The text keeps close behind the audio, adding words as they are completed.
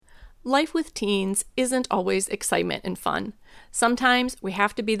Life with teens isn't always excitement and fun. Sometimes we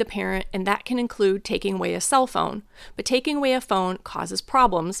have to be the parent, and that can include taking away a cell phone. But taking away a phone causes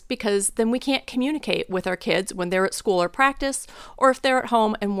problems because then we can't communicate with our kids when they're at school or practice, or if they're at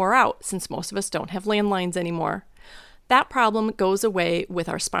home and we're out, since most of us don't have landlines anymore. That problem goes away with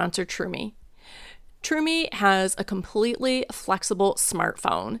our sponsor, Trumi. Trumi has a completely flexible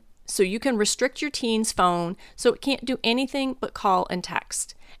smartphone, so you can restrict your teen's phone so it can't do anything but call and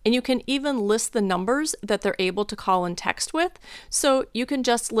text. And you can even list the numbers that they're able to call and text with, so you can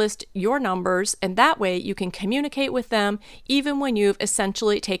just list your numbers, and that way you can communicate with them even when you've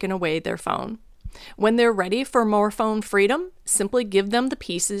essentially taken away their phone. When they're ready for more phone freedom, simply give them the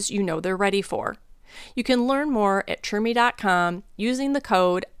pieces you know they're ready for. You can learn more at Trumi.com using the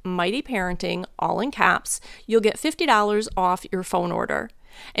code MightyParenting, all in caps. You'll get $50 off your phone order.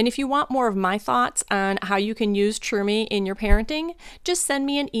 And if you want more of my thoughts on how you can use Trumi in your parenting, just send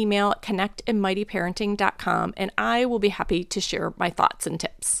me an email at connect@mightyparenting.com and I will be happy to share my thoughts and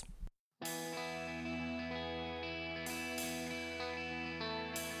tips.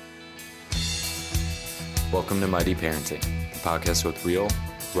 Welcome to Mighty Parenting, the podcast with real,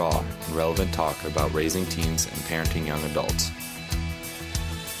 raw, and relevant talk about raising teens and parenting young adults.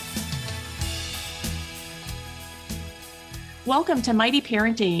 Welcome to Mighty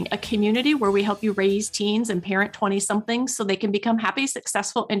Parenting, a community where we help you raise teens and parent 20-somethings so they can become happy,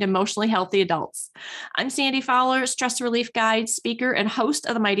 successful, and emotionally healthy adults. I'm Sandy Fowler, stress relief guide, speaker, and host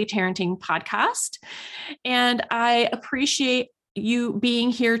of the Mighty Parenting podcast. And I appreciate you being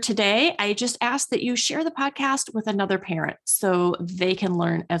here today. I just ask that you share the podcast with another parent so they can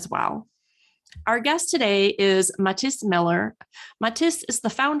learn as well. Our guest today is Matthijs Miller. Matthijs is the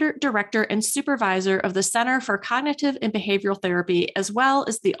founder, director, and supervisor of the Center for Cognitive and Behavioral Therapy, as well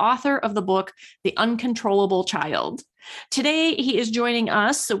as the author of the book, The Uncontrollable Child. Today, he is joining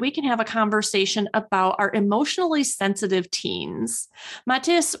us so we can have a conversation about our emotionally sensitive teens.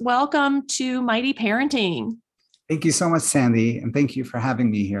 Matthijs, welcome to Mighty Parenting. Thank you so much, Sandy, and thank you for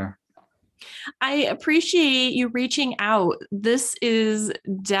having me here. I appreciate you reaching out. This is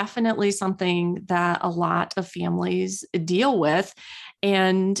definitely something that a lot of families deal with.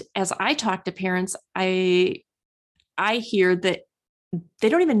 And as I talk to parents, I hear that they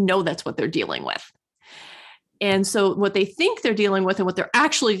don't even know that's what they're dealing with. And so what they think they're dealing with and what they're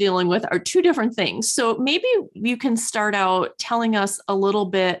actually dealing with are two different things. So maybe you can start out telling us a little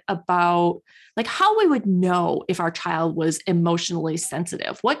bit about like how we would know if our child was emotionally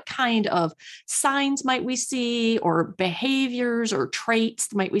sensitive. What kind of signs might we see, or behaviors or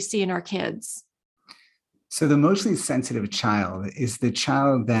traits might we see in our kids? So the emotionally sensitive child is the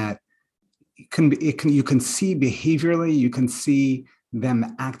child that you can see behaviorally, you can see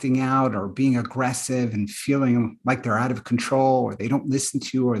them acting out or being aggressive and feeling like they're out of control, or they don't listen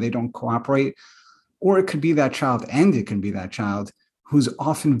to you, or they don't cooperate. Or it could be that child, and it can be that child who's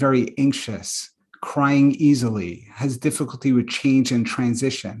often very anxious, crying easily, has difficulty with change and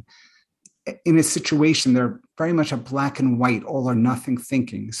transition. In a situation, they're very much a black and white, all or nothing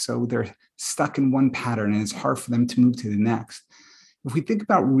thinking. So they're stuck in one pattern and it's hard for them to move to the next. If we think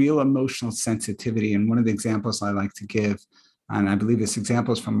about real emotional sensitivity, and one of the examples I like to give, and I believe this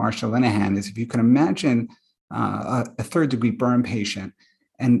example is from Marsha Linehan, is if you can imagine a third-degree burn patient,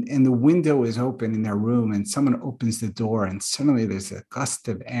 and the window is open in their room, and someone opens the door, and suddenly there's a gust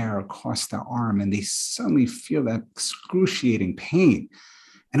of air across their arm, and they suddenly feel that excruciating pain.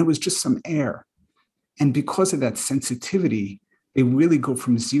 And it was just some air. And because of that sensitivity, they really go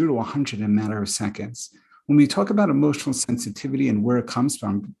from 0 to 100 in a matter of seconds. When we talk about emotional sensitivity and where it comes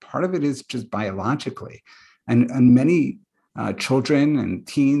from, part of it is just biologically. And many children and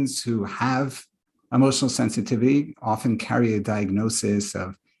teens who have emotional sensitivity often carry a diagnosis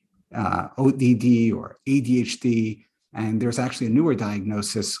of ODD or ADHD. And there's actually a newer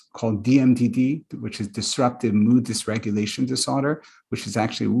diagnosis called DMDD, which is disruptive mood dysregulation disorder, which is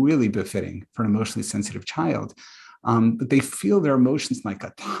actually really befitting for an emotionally sensitive child. But they feel their emotions like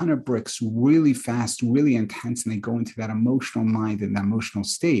a ton of bricks really fast, really intense, and they go into that emotional mind and that emotional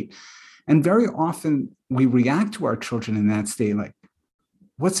state. And very often we react to our children in that state like,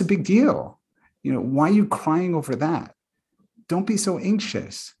 what's the big deal? Why are you crying over that? Don't be so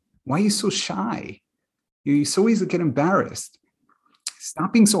anxious. Why are you so shy? You so easily get embarrassed.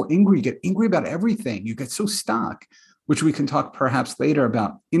 Stop being so angry. You get angry about everything. You get so stuck, which we can talk perhaps later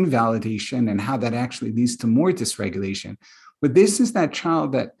about invalidation and how that actually leads to more dysregulation. But this is that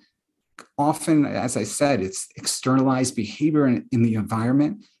child that often, as I said, it's externalized behavior in the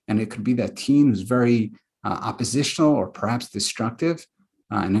environment. And it could be that teen who's very oppositional or perhaps destructive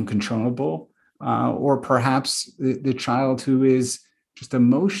and uncontrollable, or perhaps the child who is just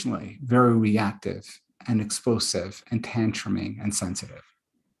emotionally very reactive and explosive and tantruming and sensitive.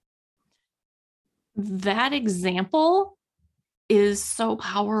 That example is so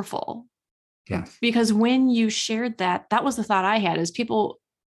powerful. Yes. Because when you shared that, that was the thought I had, is people,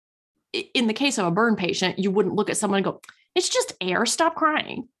 in the case of a burn patient, you wouldn't look at someone and go, it's just air, stop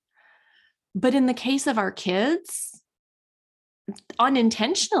crying. But in the case of our kids,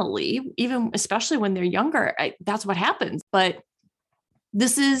 unintentionally, even especially when they're younger, that's what happens. But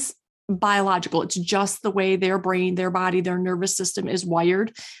this is biological. It's just the way their brain, their body, their nervous system is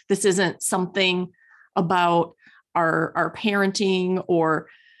wired. This isn't something about our parenting, or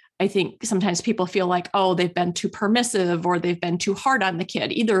I think sometimes people feel like, oh, they've been too permissive or they've been too hard on the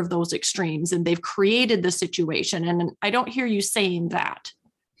kid, either of those extremes, and they've created the situation. And I don't hear you saying that.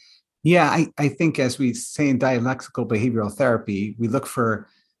 Yeah, I think, as we say in dialectical behavioral therapy, we look for,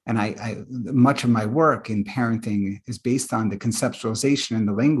 and I much of my work in parenting is based on the conceptualization and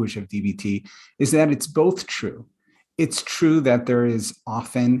the language of DBT, is that it's both true. It's true that there is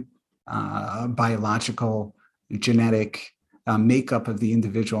often biological, genetic makeup of the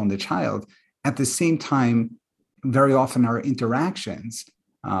individual and the child. At the same time, very often our interactions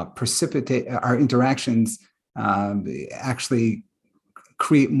actually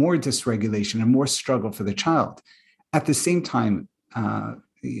create more dysregulation and more struggle for the child. At the same time,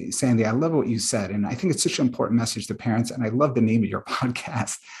 Sandy, I love what you said, and I think it's such an important message to parents, and I love the name of your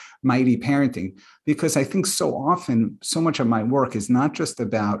podcast, Mighty Parenting, because I think so often, so much of my work is not just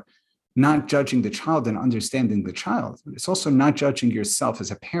about not judging the child and understanding the child. It's also not judging yourself as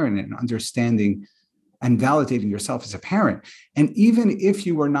a parent and understanding and validating yourself as a parent. And even if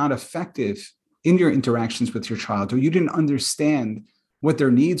you were not effective in your interactions with your child, or you didn't understand what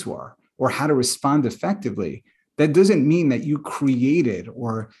their needs were or how to respond effectively, that doesn't mean that you created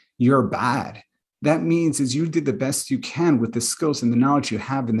or you're bad. That means is you did the best you can with the skills and the knowledge you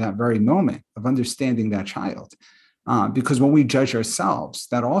have in that very moment of understanding that child. Because when we judge ourselves,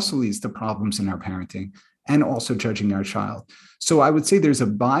 that also leads to problems in our parenting and also judging our child. So I would say there's the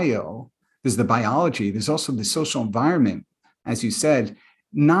biology, there's also the social environment, as you said,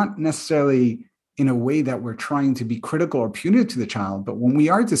 not necessarily in a way that we're trying to be critical or punitive to the child, but when we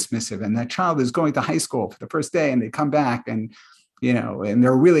are dismissive and that child is going to high school for the first day and they come back and, and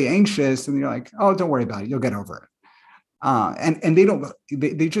they're really anxious and you're like, oh, don't worry about it, you'll get over it. And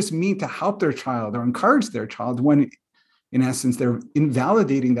they just mean to help their child or encourage their child when, in essence, they're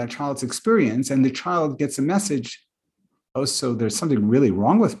invalidating that child's experience, and the child gets a message, oh, so there's something really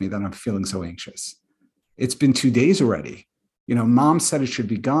wrong with me that I'm feeling so anxious. It's been 2 days already. Mom said it should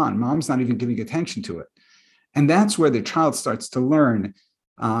be gone. Mom's not even giving attention to it. And that's where the child starts to learn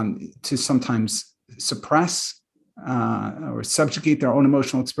to sometimes suppress or subjugate their own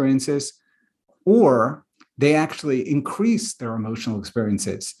emotional experiences, or they actually increase their emotional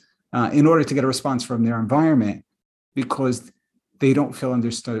experiences in order to get a response from their environment because they don't feel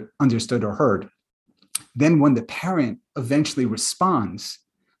understood or heard. Then when the parent eventually responds,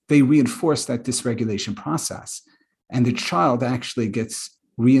 they reinforce that dysregulation process. And the child actually gets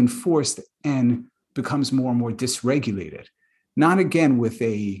reinforced and becomes more and more dysregulated. Not again with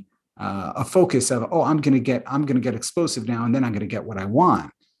a focus of, oh, I'm going to get explosive now, and then I'm going to get what I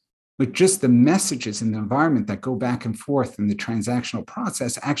want. But just the messages in the environment that go back and forth in the transactional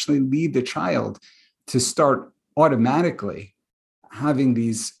process actually lead the child to start automatically having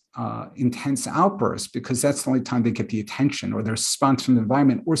these intense outbursts, because that's the only time they get the attention or the response from the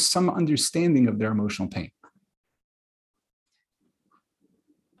environment or some understanding of their emotional pain.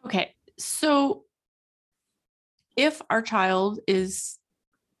 Okay, so if our child is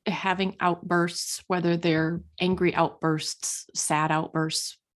having outbursts, whether they're angry outbursts, sad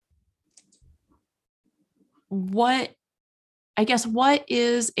outbursts, what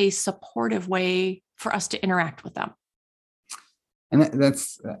is a supportive way for us to interact with them? And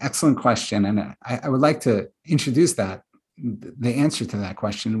that's an excellent question. And I would like to introduce the answer to that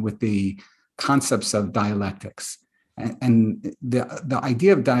question with the concepts of dialectics. And the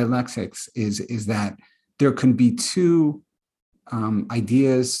idea of dialectics is that there can be two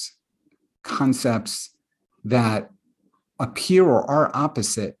ideas, concepts that appear or are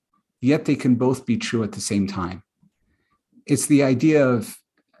opposite, yet they can both be true at the same time. It's the idea of,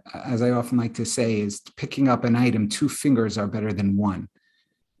 as I often like to say, is picking up an item, 2 fingers are better than 1.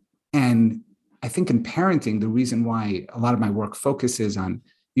 And I think in parenting, the reason why a lot of my work focuses on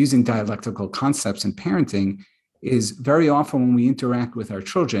using dialectical concepts in parenting is very often when we interact with our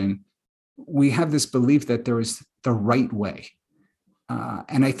children, we have this belief that there is the right way.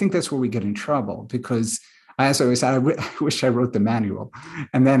 And I think that's where we get in trouble, because as I always said, I wish I wrote the manual.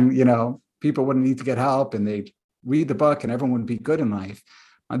 And then, people wouldn't need to get help and they'd read the book and everyone would be good in life.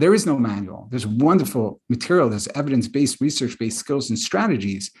 There is no manual. There's wonderful material. There's evidence-based, research-based skills and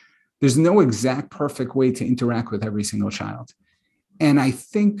strategies. There's no exact perfect way to interact with every single child. And I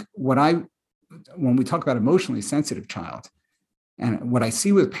think when we talk about emotionally sensitive child, and what I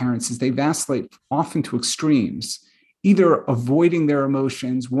see with parents is they vacillate often to extremes, either avoiding their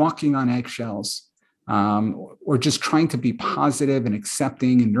emotions, walking on eggshells, or just trying to be positive and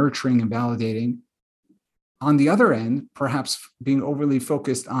accepting and nurturing and validating. On the other end, perhaps being overly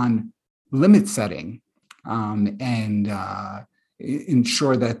focused on limit setting and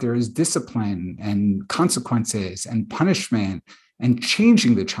ensure that there is discipline and consequences and punishment and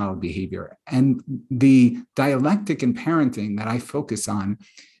changing the child behavior. And the dialectic in parenting that I focus on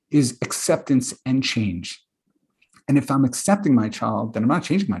is acceptance and change. And if I'm accepting my child, then I'm not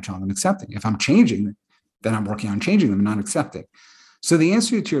changing my child, I'm accepting. If I'm changing, then I'm working on changing them and not accepting. So the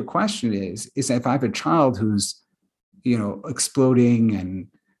answer to your question is if I have a child who's, exploding and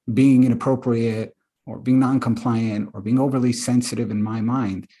being inappropriate or being non-compliant or being overly sensitive in my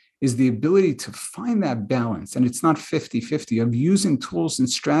mind, is the ability to find that balance. And it's not 50-50 of using tools and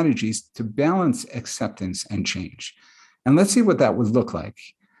strategies to balance acceptance and change. And let's see what that would look like.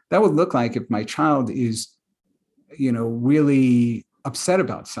 That would look like if my child is, really upset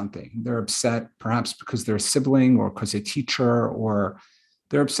about something. They're upset perhaps because they're a sibling or because a teacher, or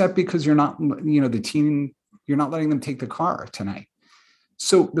they're upset because you're not, you're not letting them take the car tonight.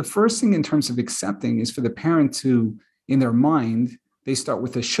 So the first thing in terms of accepting is for the parent to, in their mind, they start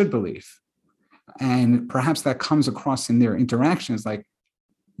with a should belief. And perhaps that comes across in their interactions like,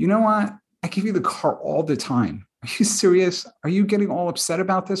 you know what? I give you the car all the time. Are you serious? Are you getting all upset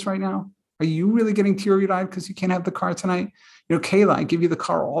about this right now? Are you really getting teary-eyed because you can't have the car tonight? Kayla, I give you the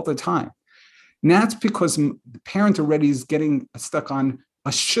car all the time. And that's because the parent already is getting stuck on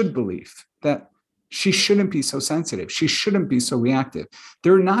a should belief that she shouldn't be so sensitive. She shouldn't be so reactive.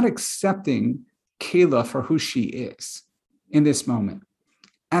 They're not accepting Kayla for who she is in this moment.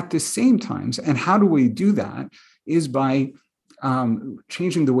 At the same time, and how do we do that is by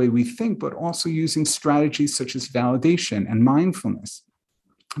changing the way we think, but also using strategies such as validation and mindfulness,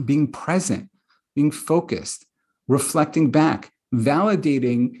 being present, being focused, reflecting back,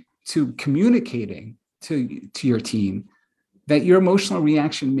 validating to communicating to your team that your emotional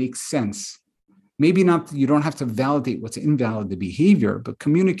reaction makes sense. Maybe not, you don't have to validate what's invalid, the behavior, but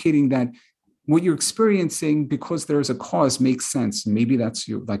communicating that what you're experiencing because there's a cause makes sense. Maybe that's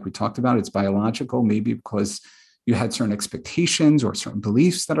like we talked about, it's biological, maybe because you had certain expectations or certain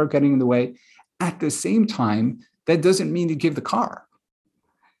beliefs that are getting in the way. At the same time, that doesn't mean to give the car.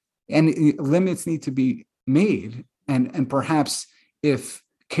 And limits need to be made. And perhaps if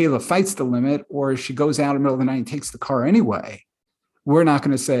Kayla fights the limit, or she goes out in the middle of the night and takes the car anyway, we're not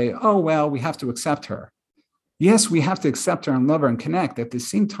going to say, oh, well, we have to accept her. Yes, we have to accept her and love her and connect. At the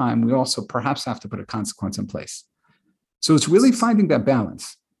same time, we also perhaps have to put a consequence in place. So it's really finding that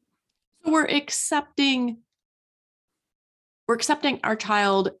balance. So we're accepting our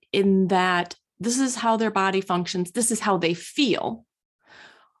child in that this is how their body functions. This is how they feel.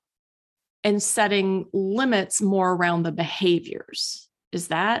 And setting limits more around the behaviors. Is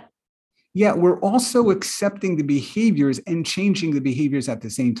that? Yeah, we're also accepting the behaviors and changing the behaviors at the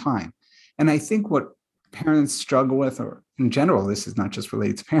same time. And I think what parents struggle with, or in general, this is not just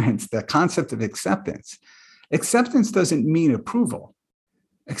related to parents, the concept of acceptance. Acceptance doesn't mean approval.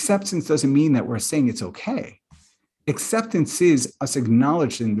 Acceptance doesn't mean that we're saying it's okay. Acceptance is us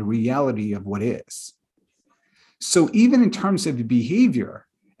acknowledging the reality of what is. So even in terms of the behavior,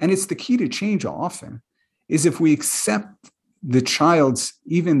 and it's the key to change often, is if we accept the child's,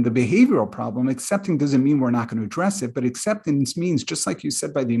 even the behavioral problem, accepting doesn't mean we're not going to address it, but acceptance means, just like you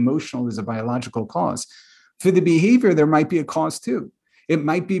said, by the emotional is a biological cause. For the behavior, there might be a cause too. It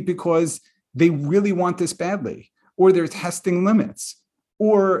might be because they really want this badly, or they're testing limits,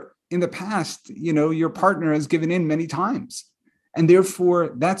 or in the past, your partner has given in many times. And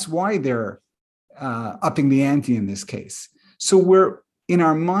therefore, that's why they're upping the ante in this case. So in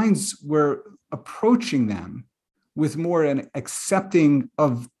our minds, we're approaching them with more an accepting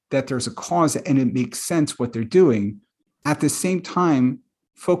of that there's a cause and it makes sense what they're doing, at the same time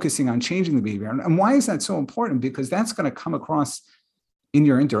focusing on changing the behavior. And why is that so important? Because that's going to come across in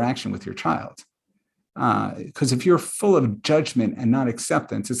your interaction with your child. Because if you're full of judgment and not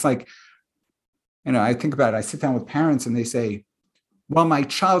acceptance, it's like, I think about it, I sit down with parents and they say, well, my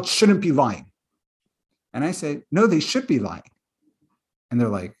child shouldn't be lying. And I say, no, they should be lying. And they're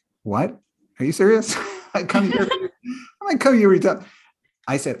like, what? Are you serious? I come here every time.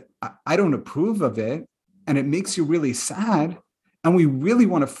 I said, I don't approve of it. And it makes you really sad. And we really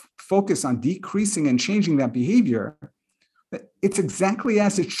want to focus on decreasing and changing that behavior, it's exactly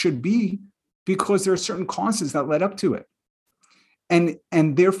as it should be because there are certain causes that led up to it.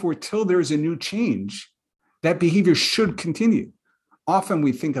 And therefore, till there's a new change, that behavior should continue. Often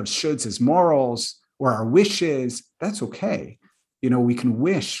we think of shoulds as morals or our wishes. That's okay. We can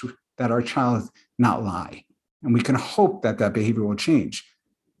wish that our child not lie, and we can hope that that behavior will change.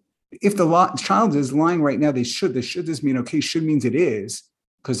 If the child is lying right now, they should. The should does mean okay. Should means it is,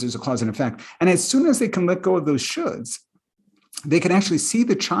 because there's a cause and effect. And as soon as they can let go of those shoulds, they can actually see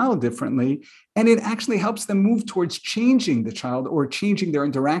the child differently, and it actually helps them move towards changing the child or changing their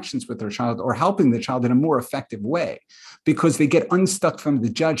interactions with their child or helping the child in a more effective way because they get unstuck from the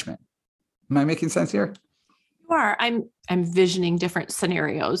judgment. Am I making sense here? You are. I'm visioning different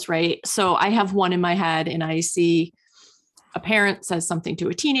scenarios, right? So I have one in my head, and I see a parent says something to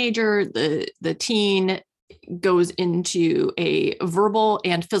a teenager. The teen goes into a verbal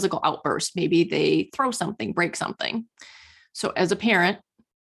and physical outburst. Maybe they throw something, break something. So as a parent,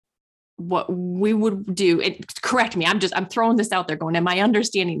 what we would do, and correct me, I'm throwing this out there going, am I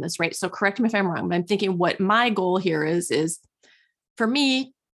understanding this right? So correct me if I'm wrong, but I'm thinking what my goal here is for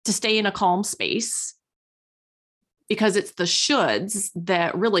me to stay in a calm space, because it's the shoulds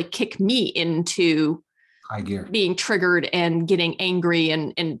that really kick me into high gear, being triggered and getting angry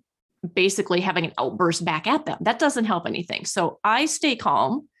and basically having an outburst back at them. That doesn't help anything. So I stay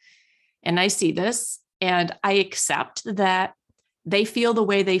calm and I see this and I accept that they feel the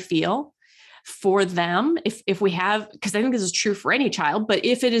way they feel. For them, if we have, because I think this is true for any child, but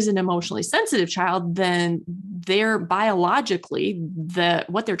if it is an emotionally sensitive child, then they're biologically,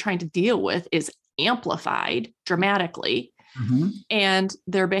 what they're trying to deal with is amplified dramatically. Mm-hmm. And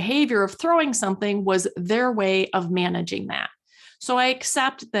their behavior of throwing something was their way of managing that. So I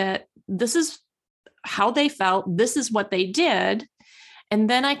accept that this is how they felt. This is what they did. And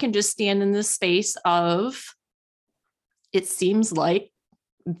then I can just stand in the space of, it seems like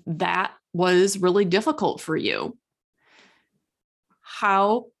that was really difficult for you.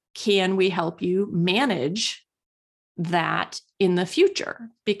 How can we help you manage that in the future?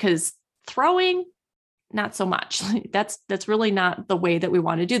 Because throwing, not so much. That's really not the way that we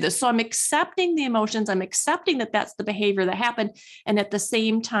want to do this. So I'm accepting the emotions. I'm accepting that that's the behavior that happened. And at the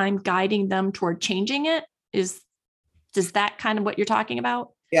same time, guiding them toward changing it. Is that kind of what you're talking about?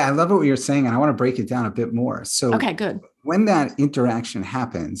 Yeah, I love what you're saying. And I want to break it down a bit more. So okay, good. When that interaction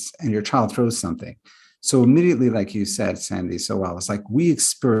happens and your child throws something, so immediately, like you said, Sandy, so well, it's like we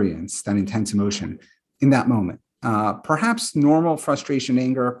experience that intense emotion in that moment. Perhaps normal frustration,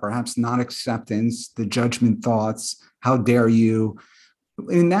 anger, perhaps non-acceptance, the judgment thoughts, how dare you?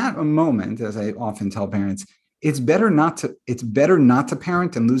 In that moment, as I often tell parents, it's better not to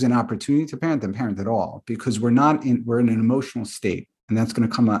parent and lose an opportunity to parent than parent at all, because we're in an emotional state, and that's going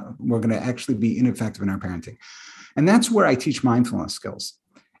to come up. We're going to actually be ineffective in our parenting. And that's where I teach mindfulness skills.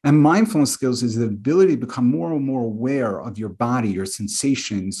 And mindfulness skills is the ability to become more and more aware of your body, your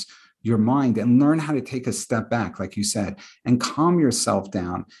sensations, your mind, and learn how to take a step back, like you said, and calm yourself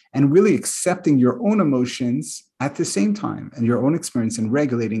down and really accepting your own emotions at the same time and your own experience and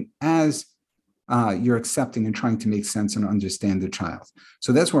regulating as you're accepting and trying to make sense and understand the child.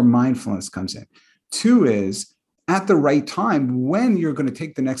 So that's where mindfulness comes in. 2 is at the right time, when you're going to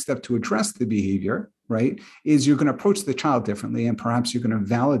take the next step to address the behavior, right, is you're going to approach the child differently, and perhaps you're going to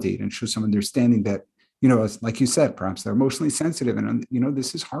validate and show some understanding that, like you said, perhaps they're emotionally sensitive and,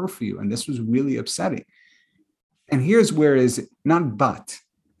 this is hard for you and this was really upsetting. And here's where is not but,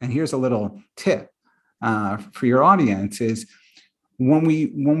 and here's a little tip for your audience is when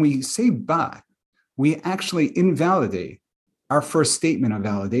we say but, we actually invalidate our first statement of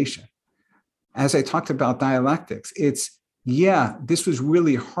validation. As I talked about dialectics, it's, yeah, this was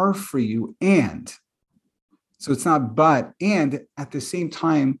really hard for you. And so it's not but, and at the same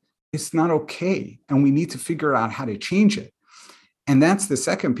time, it's not okay. And we need to figure out how to change it. And that's the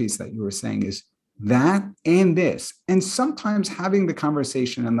second piece that you were saying is that and this. And sometimes having the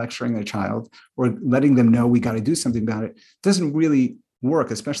conversation and lecturing a child or letting them know we got to do something about it doesn't really work,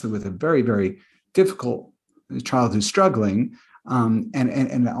 especially with a very, very difficult child who's struggling.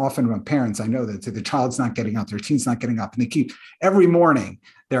 And often with parents, I know that the child's not getting up, their teen's not getting up, and they keep every morning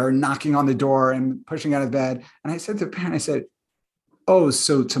they're knocking on the door and pushing out of bed. And I said to the parent, I said, oh,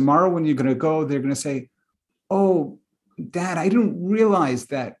 so tomorrow when you're going to go, they're going to say, oh, Dad, I didn't realize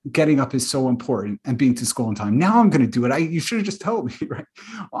that getting up is so important and being to school on time. Now I'm going to do it. You should have just told me, right?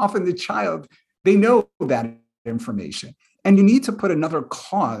 Often the child, they know that information. And you need to put another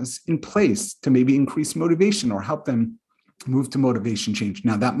cause in place to maybe increase motivation or help them Move to motivation change.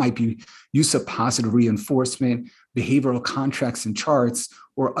 Now, that might be use of positive reinforcement, behavioral contracts and charts,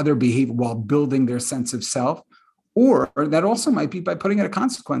 or other behavior while building their sense of self. Or that also might be by putting in a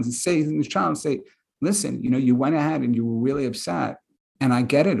consequence and saying to the child, say, listen, you went ahead and you were really upset. And I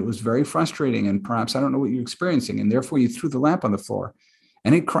get it. It was very frustrating. And perhaps I don't know what you're experiencing. And therefore, you threw the lamp on the floor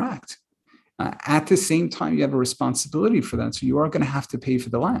and it cracked. At the same time, you have a responsibility for that. So you are going to have to pay for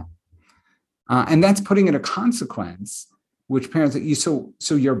the lamp. And that's putting in a consequence, which parents,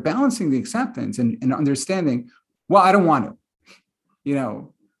 so you're balancing the acceptance and understanding, well, I don't want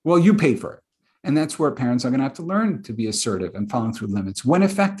to, well, you paid for it. And that's where parents are going to have to learn to be assertive and following through limits when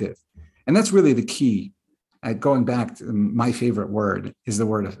effective. And that's really the key. Going back to my favorite word is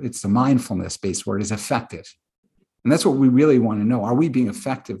it's the mindfulness-based word, is effective. And that's what we really want to know. Are we being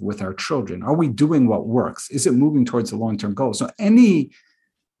effective with our children? Are we doing what works? Is it moving towards the long-term goal? So any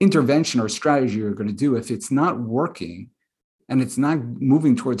intervention or strategy you're going to do, if it's not working, and it's not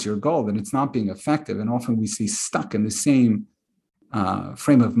moving towards your goal, then it's not being effective. And often we see stuck in the same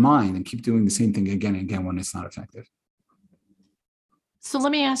frame of mind and keep doing the same thing again and again when it's not effective. So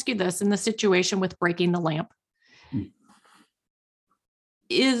let me ask you this, in the situation with breaking the lamp,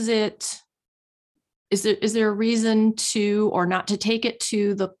 is there a reason to, or not to take it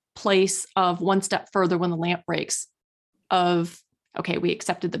to the place of one step further when the lamp breaks of, okay, we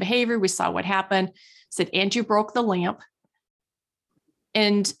accepted the behavior, we saw what happened, said, and you broke the lamp.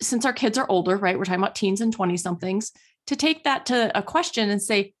 And since our kids are older, right, we're talking about teens and 20 somethings, to take that to a question and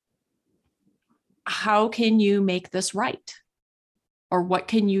say, how can you make this right? Or what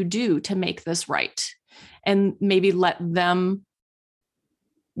can you do to make this right? And maybe let them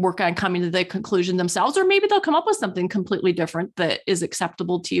work on coming to the conclusion themselves, or maybe they'll come up with something completely different that is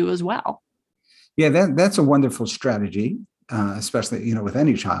acceptable to you as well. Yeah, that's a wonderful strategy, especially, with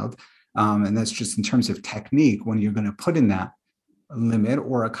any child. And that's just in terms of technique, when you're going to put in that limit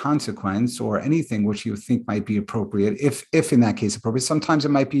or a consequence or anything which you think might be appropriate, if in that case appropriate. Sometimes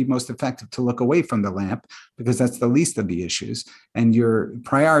it might be most effective to look away from the lamp because that's the least of the issues and you're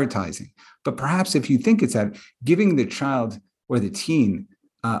prioritizing. But perhaps if you think it's that, giving the child or the teen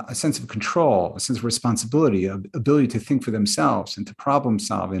a sense of control, a sense of responsibility, a ability to think for themselves and to problem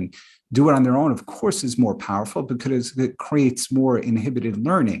solve and do it on their own, of course, is more powerful because it creates more inhibited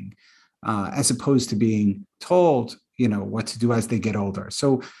learning as opposed to being told what to do as they get older.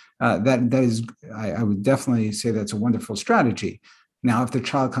 So that is, I would definitely say that's a wonderful strategy. Now, if the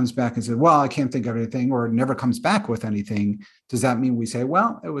child comes back and says, well, I can't think of anything, or never comes back with anything, does that mean we say,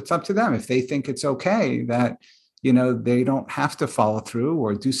 well, it's up to them. If they think it's okay that, they don't have to follow through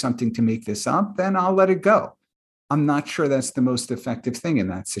or do something to make this up, then I'll let it go. I'm not sure that's the most effective thing in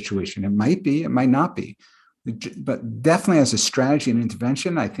that situation. It might be, it might not be. But definitely as a strategy and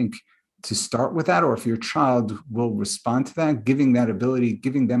intervention, I think to start with that, or if your child will respond to that, giving that ability,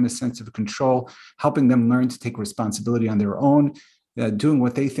 giving them a sense of control, helping them learn to take responsibility on their own, doing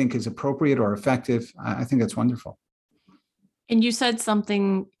what they think is appropriate or effective, I think that's wonderful. And you said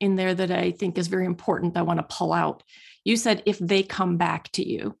something in there that I think is very important that I want to pull out. You said, if they come back to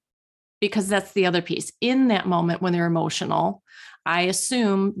you, because that's the other piece. In that moment when they're emotional, I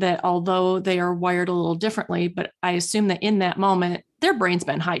assume that although they are wired a little differently, but I assume that in that moment, their brain's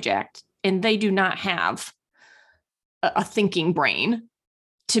been hijacked and they do not have a thinking brain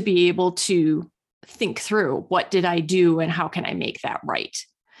to be able to think through, what did I do and how can I make that right?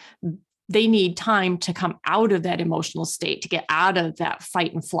 They need time to come out of that emotional state, to get out of that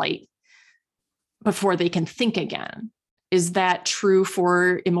fight and flight before they can think again. Is that true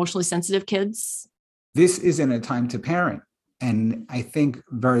for emotionally sensitive kids? This isn't a time to parent. And I think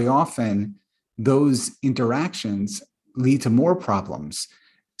very often those interactions lead to more problems.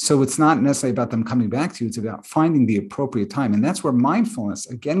 So it's not necessarily about them coming back to you. It's about finding the appropriate time. And that's where mindfulness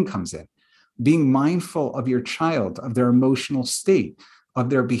again comes in. Being mindful of your child, of their emotional state, of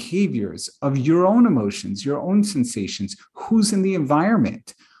their behaviors, of your own emotions, your own sensations, who's in the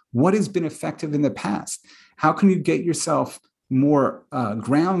environment, what has been effective in the past. How can you get yourself more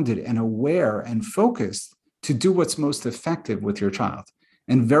grounded and aware and focused to do what's most effective with your child?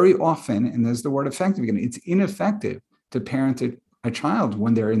 And very often, and there's the word effective again, it's ineffective to parent a child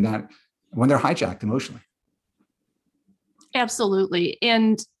when they're hijacked emotionally. Absolutely.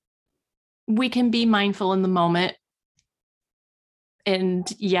 And we can be mindful in the moment.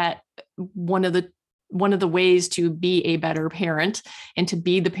 And yet one of the ways to be a better parent and to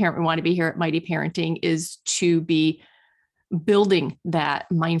be the parent we want to be here at Mighty Parenting is to be building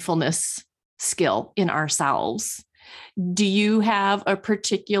that mindfulness skill in ourselves. Do you have a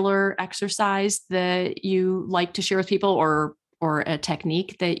particular exercise that you like to share with people or a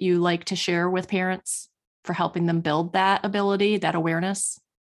technique that you like to share with parents? for helping them build that ability, that awareness?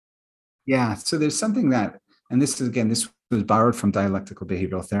 Yeah. So there's something that, and this is, again, this was borrowed from dialectical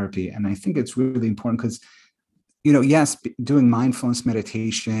behavioral therapy. And I think it's really important because, yes, doing mindfulness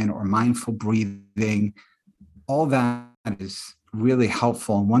meditation or mindful breathing, all that is really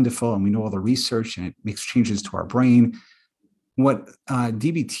helpful and wonderful. And we know all the research and it makes changes to our brain. What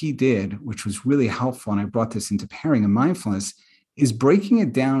DBT did, which was really helpful, and I brought this into pairing and mindfulness, is breaking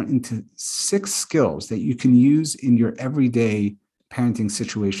it down into 6 skills that you can use in your everyday parenting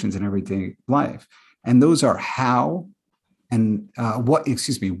situations and everyday life. And those are how and what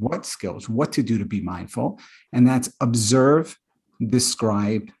skills, what to do to be mindful. And that's observe,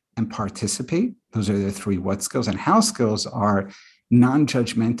 describe, and participate. Those are the 3 what skills. And how skills are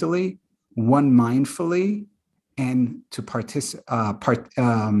non-judgmentally, one mindfully, and to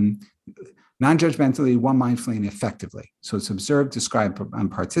non-judgmentally, one mindfully, and effectively. So it's observe, describe,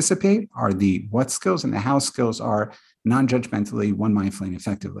 and participate are the what skills, and the how skills are non-judgmentally, one mindfully, and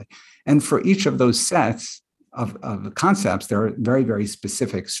effectively. And for each of those sets of concepts, there are very, very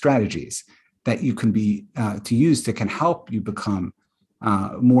specific strategies that you can be to use that can help you become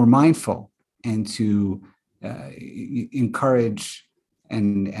more mindful and to encourage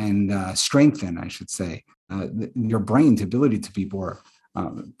and strengthen, I should say, your brain's ability to be more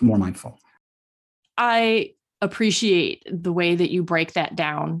mindful. I appreciate the way that you break that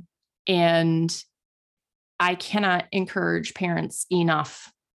down, and I cannot encourage parents enough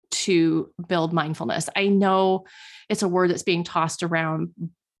to build mindfulness. I know it's a word that's being tossed around,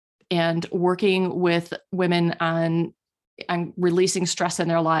 and working with women on releasing stress in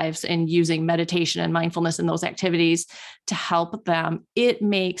their lives and using meditation and mindfulness in those activities to help them, it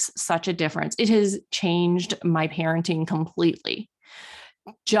makes such a difference. It has changed my parenting completely.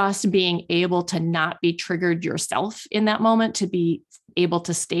 Just being able to not be triggered yourself in that moment, to be able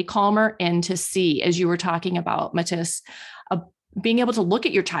to stay calmer and to see, as you were talking about, Mattis, being able to look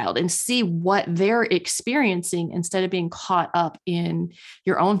at your child and see what they're experiencing instead of being caught up in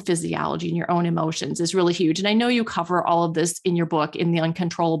your own physiology and your own emotions is really huge. And I know you cover all of this in your book, In the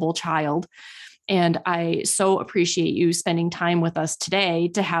Uncontrollable Child. And I so appreciate you spending time with us today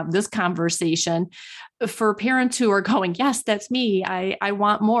to have this conversation. For parents who are going, yes, that's me, I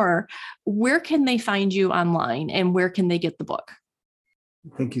want more. Where can they find you online, and where can they get the book?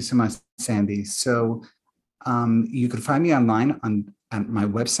 Thank you so much, Sandy. So you can find me online on my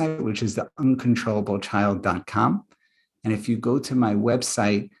website, which is theuncontrollablechild.com. And if you go to my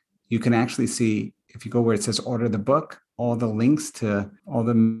website, you can actually see, if you go where it says order the book, all the links to all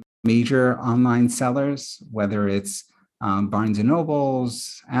the major online sellers, whether it's Barnes and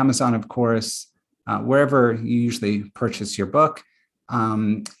Nobles, Amazon, of course, wherever you usually purchase your book.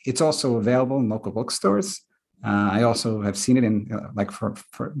 It's also available in local bookstores. I also have seen it in, for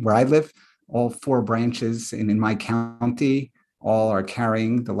where I live, all 4 branches in my county, all are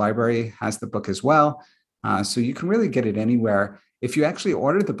carrying, the library has the book as well. So you can really get it anywhere. If you actually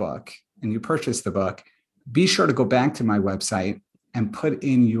order the book and you purchase the book, be sure to go back to my website and put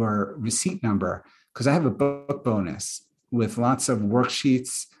in your receipt number, because I have a book bonus with lots of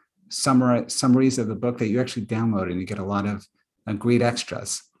worksheets, summaries of the book that you actually download, and you get a lot of great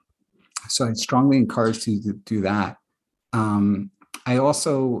extras. So I strongly encourage you to do that. I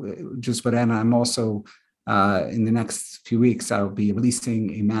also just would add, I'm also in the next few weeks, I'll be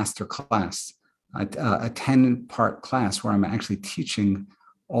releasing a master class, a 10-part class where I'm actually teaching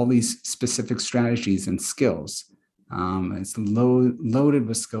all these specific strategies and skills. It's loaded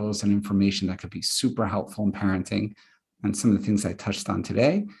with skills and information that could be super helpful in parenting, and some of the things I touched on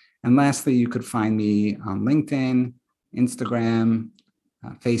today. And lastly, you could find me on LinkedIn, Instagram,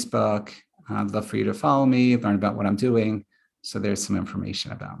 Facebook. I'd love for you to follow me, learn about what I'm doing. So there's some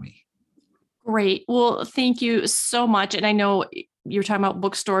information about me. Great. Well, thank you so much. And I know you're talking about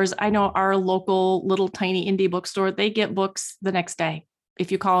bookstores. I know our local little tiny indie bookstore, they get books the next day. If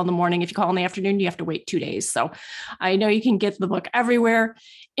you call in the morning, if you call in the afternoon, you have to wait 2 days. So I know you can get the book everywhere.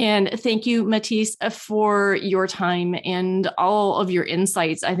 And thank you, Mattis, for your time and all of your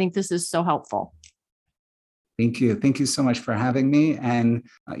insights. I think this is so helpful. Thank you. Thank you so much for having me. And,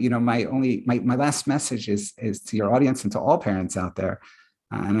 my last message is to your audience and to all parents out there.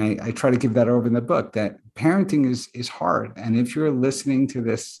 And I try to give that over in the book, that parenting is hard. And if you're listening to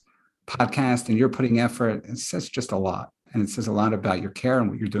this podcast and you're putting effort, it says just a lot. And it says a lot about your care and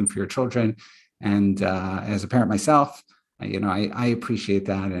what you're doing for your children. And as a parent myself, I appreciate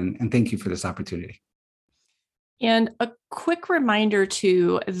that. And thank you for this opportunity. And a quick reminder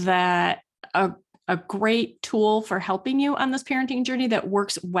too, that a a great tool for helping you on this parenting journey that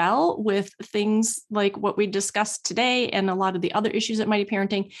works well with things like what we discussed today and a lot of the other issues at Mighty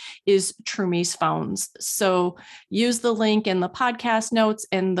Parenting is Trume's phones. So use the link in the podcast notes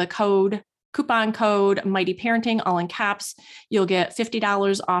and the coupon code Mighty Parenting, all in caps. You'll get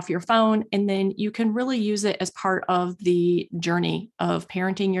 $50 off your phone, and then you can really use it as part of the journey of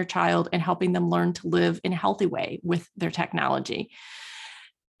parenting your child and helping them learn to live in a healthy way with their technology.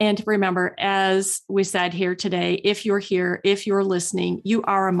 And remember, as we said here today, if you're here, if you're listening, you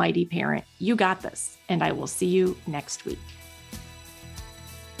are a mighty parent. You got this, and I will see you next week.